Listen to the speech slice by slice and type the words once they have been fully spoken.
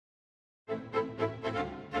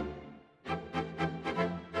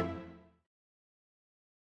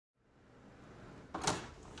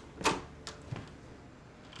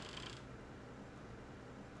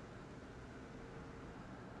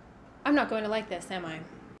I'm not going to like this, am I?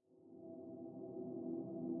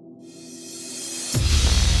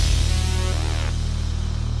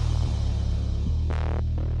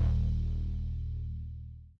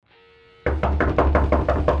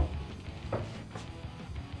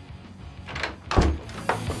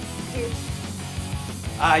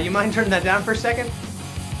 You mind turning that down for a second?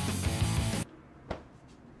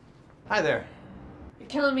 Hi there. You're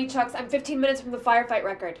killing me, Chucks. I'm 15 minutes from the firefight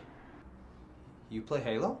record. You play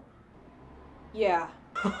Halo? Yeah.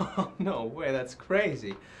 No way, that's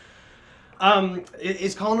crazy.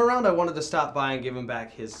 Is Colin around? I wanted to stop by and give him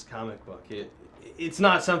back his comic book. It's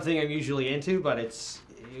not something I'm usually into, but it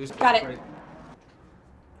was Got it. great.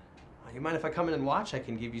 You mind if I come in and watch? I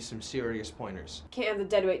can give you some serious pointers. Can't have the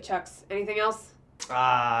deadweight, Chucks. Anything else?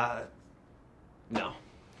 No.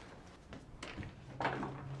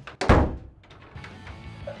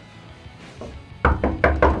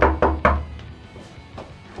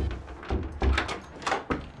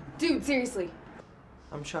 Dude, seriously.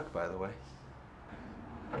 I'm Chuck, by the way.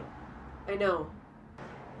 I know.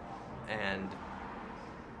 And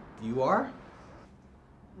you are?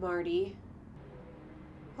 Marty.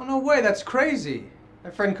 Oh, no way, that's crazy.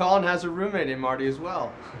 My friend Colin has a roommate named Marty as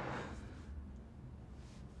well.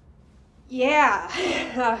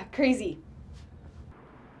 Yeah. Crazy.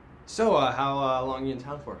 So, how long are you in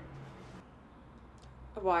town for?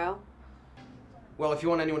 A while. Well, if you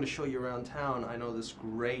want anyone to show you around town, I know this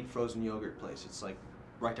great frozen yogurt place. It's like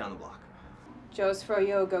right down the block. Joe's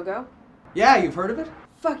Froyo Go-Go? Yeah, you've heard of it?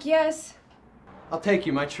 Fuck yes. I'll take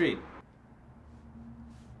you, my treat.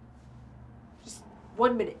 Just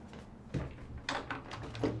 1 minute.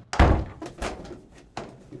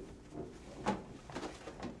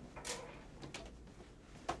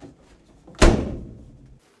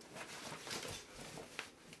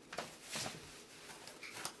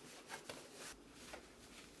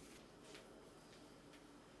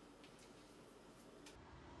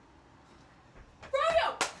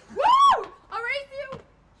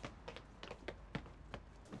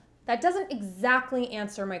 That doesn't exactly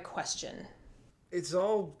answer my question. It's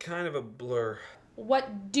all kind of a blur.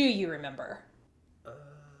 What do you remember?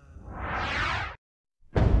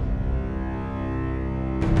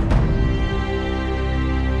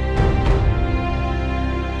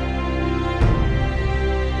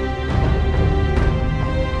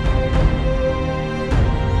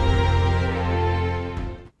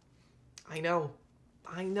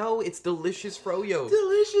 I know, it's delicious froyo.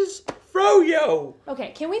 Delicious froyo!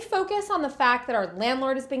 Okay, can we focus on the fact that our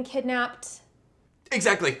landlord has been kidnapped?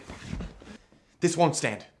 Exactly. This won't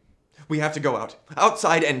stand. We have to go out.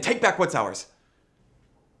 Outside and take back what's ours.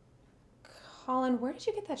 Colin, where did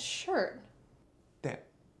you get that shirt?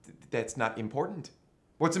 That's not important.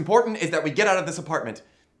 What's important is that we get out of this apartment.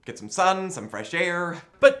 Get some sun, some fresh air.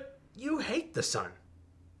 But you hate the sun.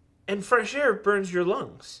 And fresh air burns your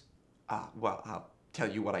lungs. Well, I'll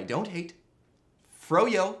tell you what I don't hate.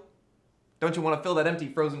 Froyo. Don't you want to fill that empty,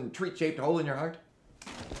 frozen, treat-shaped hole in your heart?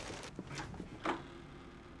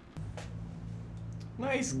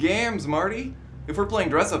 Nice gams, Marty. If we're playing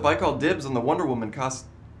dress-up, I call dibs on the Wonder Woman costume.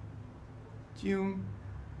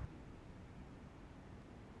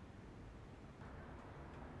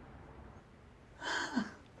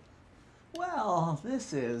 Well,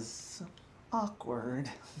 this is awkward.